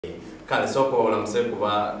kale soko olamuse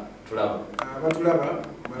kuba tulaba abatulaba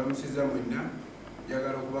balamusiza mwenna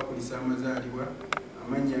njagala okubakulisa amazaalibwa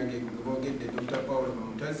amannya ge geboogedde Dr. Paul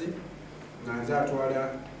Bamutaze nga nze atwala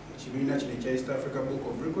ekibiina kino ekya East Africa Book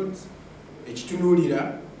of Records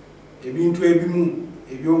ekitunuulira ebintu ebimu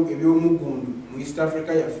eby'omuggundu mu East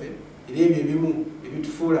Africa yaffe era ebyo ebimu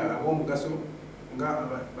ebitufuula ab'omugaso nga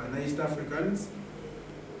bana East Africans.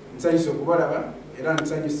 Nsanyuse okubalaba era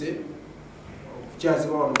nsanyuse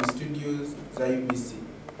okukyazibwa wano mu studios za UBC.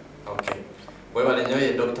 Okay. Webale nnyo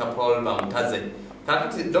ye Dr. Paul Bamutaze.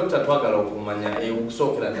 Kakati Dr. twagala okumanya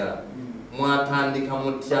okusookera ddala mwatandika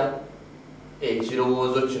mutya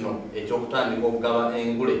ekirowoozo kino ekyokutandika okugaba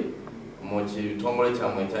engule mu kitongole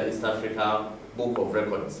kyammwe ekya East Africa Book of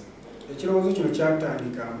Records? Ekirowoozo kino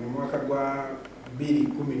kyatandika mu mwaka gwa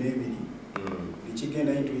 2012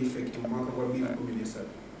 ekigenda into effect mu mwaka gwa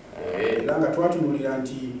 2013 era nga twatunuulira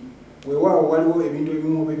nti weewaawo waliwo ebintu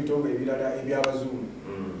ebimu oba ebitongole ebirala eby'abazungu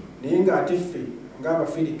naye ng'ate ffe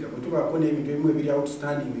ng'Abafirika bwe tubaako n'ebintu ebimu ebiri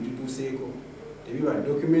outstanding bitutuuseeko tebiba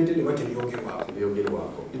documented oba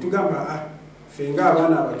tebyogerwako ne tugamba ffe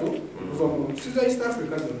ng'abaana abato kuva mu nsi za East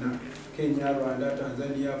Africa zonna Kenya, Rwanda,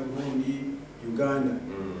 Tanzania, Burundi, Uganda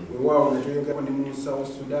weewaawo ne tweyogera ne mu South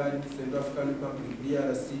Sudan, Central African Republic,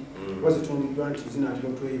 DRC oba zitundiddwa nti zinaatera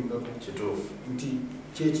otweyungako kituufu nti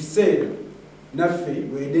kyekiseera naffe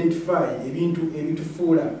we identify ebintu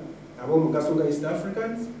ebitufuula ab'omugaso ga East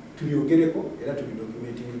Africans tubyogereko era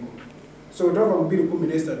tubidocumentingeko. So twava mu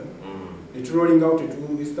 2013 ne tulolling out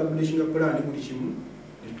to establishing a plan buli kimu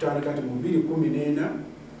ne tutandika nti mu 2014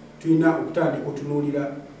 tulina okutandika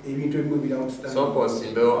otunuulira ebintu ebimu ebiri outstanding. Soko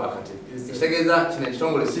osimbewo akati kitegeeza kino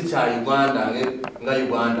ekitongole si kya Uganda nga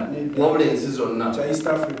Uganda wabula ensi zonna kya East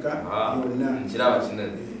Africa yonna nkiraba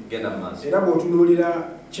kinene genda mu maaso era bw'otunuulira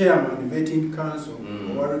chairman vetting council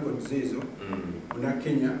owa records ezo muna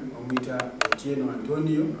Kenya omuyita Otieno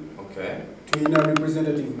Antonio. Tulina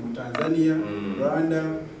representative mu Tanzania, Rwanda,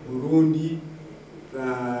 Burundi,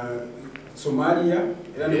 Somalia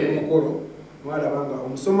era ne ku mukolo mwalabanga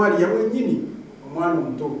Omusomalia mwennyini omwana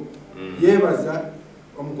omuto yeebaza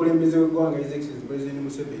omukulembeze w'eggwanga His Excellency President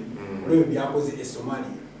Museveni olw'ebyo byakoze e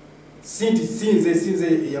Somalia. Sinze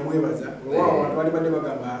eyamwebaza olw'awo abantu bali badde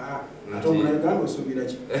bagamba ate omunauganda osuubira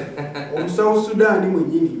ki omusawo Sudan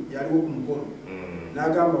mwennyini yaliwo ku mukolo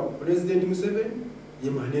n'agamba President Museveni ye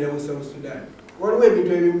Mandela wa South Sudan. Waliwo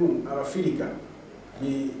ebintu ebimu Abafirika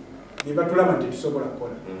bye batulaba nti tusobola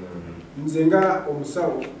kukola. Nze nga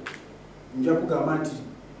omusawo nja kugamba nti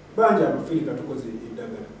bangi Abafirika tukoze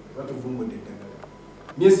eddagala batuvumbudde eddagala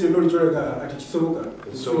myesi yonna olikyolega ati kisoboka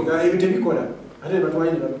nga ebyo tebikola ate ne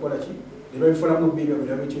batwali ne babikola ki ne babifulamu bbiga bwe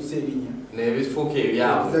babikyusa erinnya nebifuuka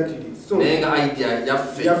ebyabwe naye nga idea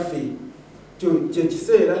yaffe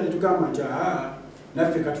kyekiseera ne tugamba nti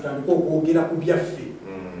naffe katutandika okwogera ku byaffe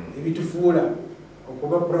ebitufuula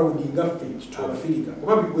okuba proud ngaffe Abafirika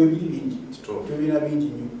kuba bibiri bingi tubina bingi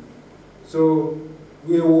nnyo. So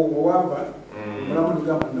wewava omulamu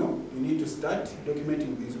tugamba no you need to start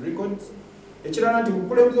documenting these records. Ekirala nti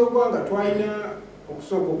mukulembeze w'eggwanga twalina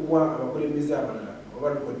okusooka okuwa abakulembeze abalala oba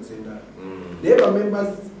records endala naye bamembers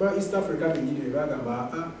ba East Africa bennyini be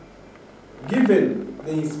bagamba given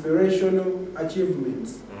the inspirational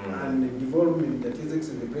achievements and the development that His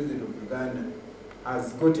Excellency the President of Uganda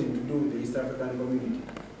has gotten to do with the East African community,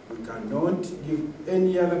 we cannot give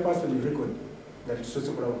any other person a record that is so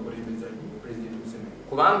President Museveni.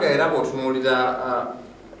 Kubanga era bw'otunuulira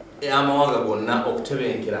amawanga gonna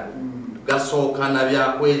okutebenkera gasooka na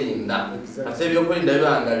byakwerinda ate ebyokwerinda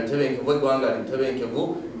bibanga bitebenkevu eggwanga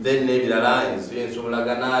litebenkevu then n'ebirala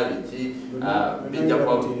ensobolagana biki bijja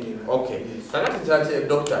kwa kakati kyaki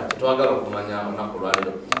Dr. twagala okumanya olunaku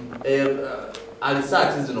lwaleero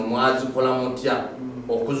alisaati zino mwazikola mutya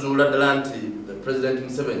okuzuula ddala nti President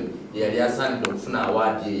Museveni yali asaanidde okufuna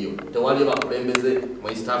awaadi eyo tewali bakulembeze mu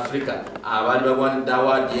East Africa abaali bagwanidde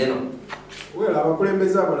awaadi eno? Well,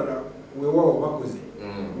 abakulembeze abalala weewaawo bakoze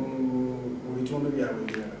mu bitundu byabwe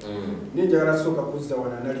ebirala naye njagala sooka kuzza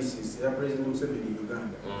wana analysis eya President Museveni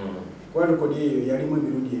Uganda kuba rekodi eyo yalimu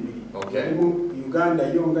emirundi ebiri yalimu Uganda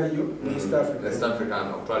yo nga yo ne East Africa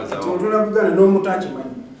otwala Buganda n'omuntu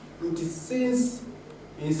akimanyi nti since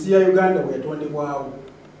ensi ya Uganda bwe yatondebwawo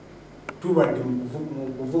tubadde mu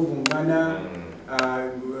kuvuvungana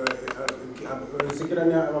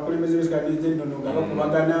sekirana abakulembeze b'ekikanisa ennono nga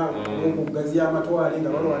bakubagana okugaziya amatwale nga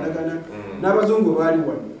balwanagana n'abazungu baali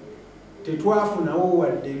wano tetwafunawo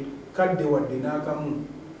wadde kadde wadde n'akamu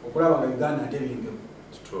okulaba nga Uganda atebengevu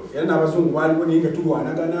era n'abazungu baaliwo naye nga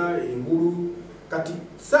tulwanagana engulu kati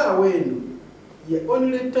saawa eno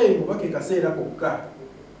only time oba ke kaseera kokka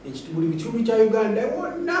buli kitundu kya Uganda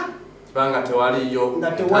wonna Kibanga tewaliyo.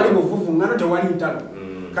 Nga tewali buvuvu ngano tewali ntalo.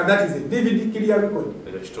 That is a vivid clear record.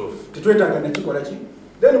 Tetwetaga nakikola ki.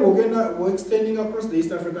 Then we're extending across the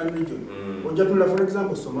East African region. Ojatula for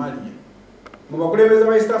example Somalia. Mubakulembeza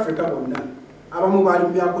ba East Africa bonna. Abamu bali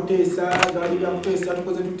byakutesa, gali byakutesa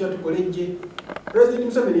tukoze tutya tukoleje. President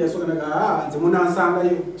Museveni yasoganaga nze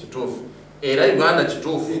munansangayo kitufu. Era Uganda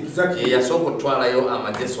kitufu. Exactly. Yasoko twalayo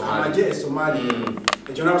amaje Somalia. Amaje Somalia.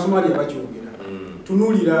 Ekyo na Somalia bakyogera.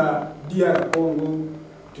 Tunulira DR Congo,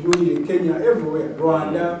 tunulira Kenya, everywhere,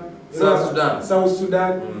 Rwanda, South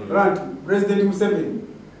Sudan. Right, President Museveni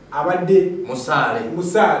abadde musale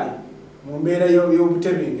mu mbeera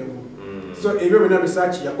y'obutebengevu. So ebyo byonna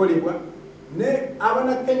research yakolebwa ne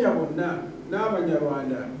abana Kenya bonna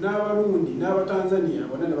n'Abanyarwanda n'Abarundi n'Abatanzania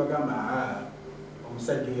bonna ne bagamba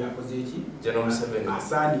omusajja yakoze eki General Museveni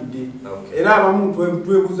asaanidde. Era abamu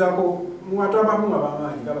twebuzaako mu abamu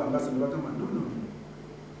abamaanyi gabambasa ne bagamba no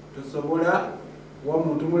tosobola wa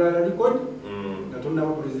muntu mulala record nga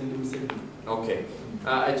tunnaba President Museveni. Okay.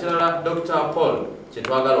 Ekirala Dr. Paul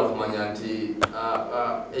kyetwagala okumanya nti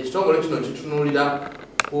ekitongole kino kitunulira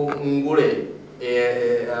ku ngule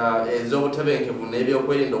ez'obutebenkevu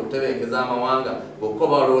n'ebyokwerinda okutebenkeza amawanga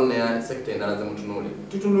bw'okuba waliwo ne sekita endala ze mutunulira.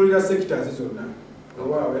 Tutunulira sectors zonna.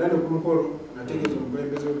 Waawe era ne ku mukolo nategeeza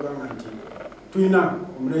omukulembeze w'eggwanga nti tulina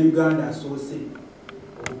Omunnayuganda asoose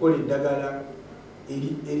okukola eddagala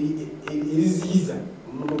eriziyiza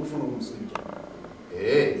omuntu okufuna omusujja.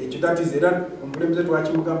 Ekyo that is era omukulembeze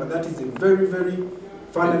twakimugamba that is a very very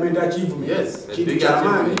fundamental achievement. Yes, a big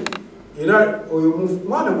achievement. Era oyo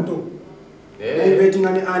mwana muto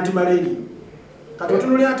inventinga ne anti-malaria. Kati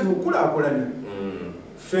otunulira nti mukulaakulana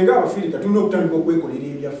ffe ng'Abafirika tulina okutandika okwekolera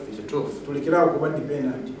ebyaffe tulekerawo kuba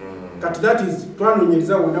dependent. Kati that is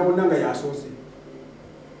twanonyereza wonna nga yasoose.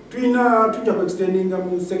 Tujja ku extendinga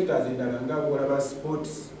mu sectors endala nga bwolaba sports,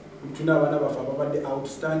 tulina abaana baffe ababadde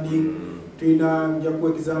outstanding. Tulina nja ku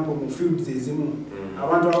example mu fields ezimu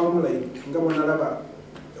abantu abamu like nga bwonalaba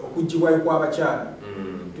okugibwayo kw'abakyala.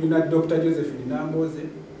 Tulina Dr. Josephine Namboze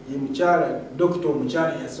ye mukyala doctor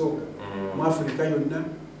omukyala yasooka mu Africa yonna.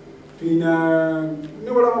 Tulina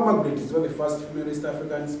nebolaba Margaret is the first female East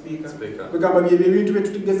African speaker. Kwegamba byebyo ebintu bye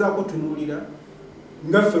tutegezaako tunuulira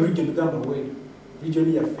nga ffe region tugamba wenu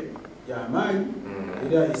region yaffe y'amaanyi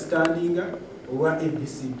era standinga olwa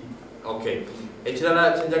ABCD. Okay.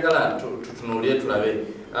 Ekirala kyenjagala tutunuulire tulabe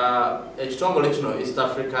ekitongole kino East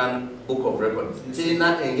African Book of Records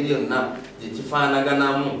kirina engeri yonna gye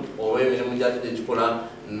kifaanaganamu oba emirimu gyakyo gye kikola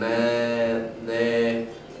ne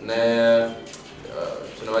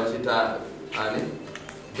kino bakiyita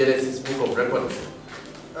Genesis Book of Records.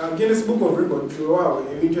 Guinness Book of Records waawe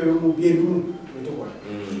ebintu ebimu byebimu byetukola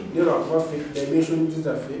ne lwakuba dimension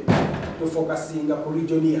zaffe tufokasinga ku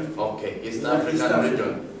region yaffe. Okay, East African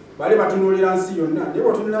region. Bali batunuulira nsi yonna naye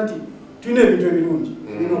bw'otunula nti tulina ebintu ebirungi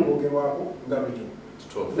birina okwogerwako nga region.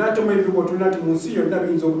 Nate mu ebyo bw'otunula nti mu nsi yonna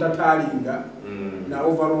biyinza obutataalinga na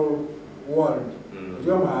overall world.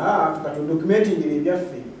 Tugamba Africa tudocumentingira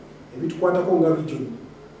ebyaffe ebitukwatako nga region.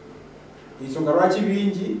 Ensonga lwaki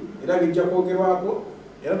bingi era bijja kwogerwako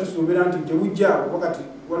era tusuubira nti tebujjaawo wakati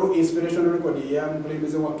waliwo inspirational record eya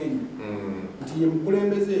mukulembeze wa Kenya nti ye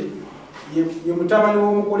mukulembeze ye mutabani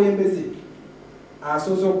w'omukulembeze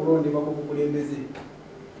asoose okulondebwa ku bukulembeze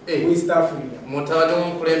mu East Africa. Mutabani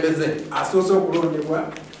w'omukulembeze asoose okulondebwa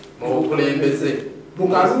mu bukulembeze mu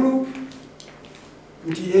kalulu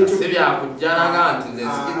nti ekyo si byakujjanaga nti nze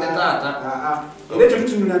nsikidde taata. Era ekyo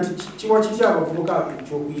tutunula nti kiwa kitya abavubuka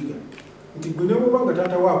ekyokuyiga nti gwe ne bw'oba nga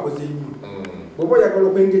taata waakoze nnyo bw'oba oyagala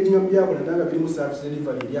okwengejiŋa mu byakola nga biri mu service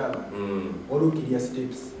delivery byaba olukkirya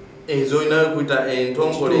steps ezo olina kuyita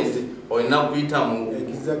entongole nti olina kuyita mu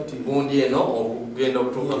gundi eno okugenda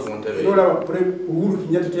okutuuka ku ntebe. Era olaba Uhuru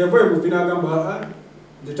Kenyatta teyavayo bufi n'agamba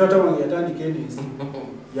nze taata wange yatandika enensi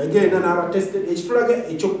yagenda n'aba tested. Ekitulaga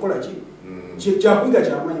ekyokukola kyakuyiga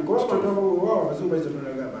kyamaanyi kuba abantu abawa abazungu bayiza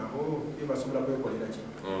tunagamba basobola kwekolera ki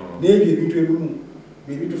n'ebyo ebintu ebimu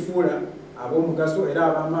bitufuula ab'omugaso era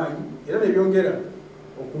ab'amaanyi era ne byongera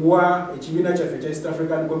okuwa ekibiina kyaffe ekya East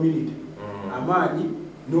African Community amaanyi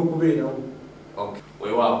n'okubeerawo.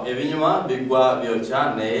 Weewaawo ebinyuma bigwa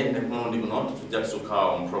byokya naye ne ku mulundi guno tujja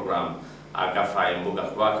kusukaawo mu program Agafa Embuga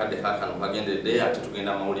kuba akadde kaakano kagenderedde ate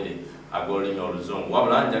tugenda mawulire ag'olulimi oluzungu.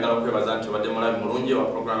 Wabula njagala okwebaza nti obadde mulabi mulungi wa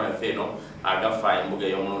program yaffe eno Agafa Embuga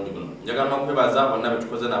ey'omulundi guno. Njagala n'okwebaza bonna be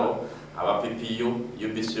tukoze nabo aba PPU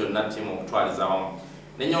UBC yonna ttiimu okutwaliza wamu.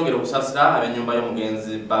 Nenyongera okusaasira ab'ennyumba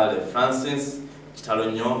y'omugenzi Blair Francis kitalo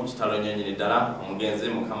nnyo nnyini ddala omugenzi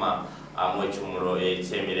Mukama amuwa ekyumulo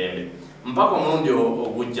eky'emirembe. Mpaka omulundi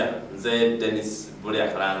ogujja nze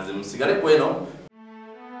Blair Kalanxi musigale ku eno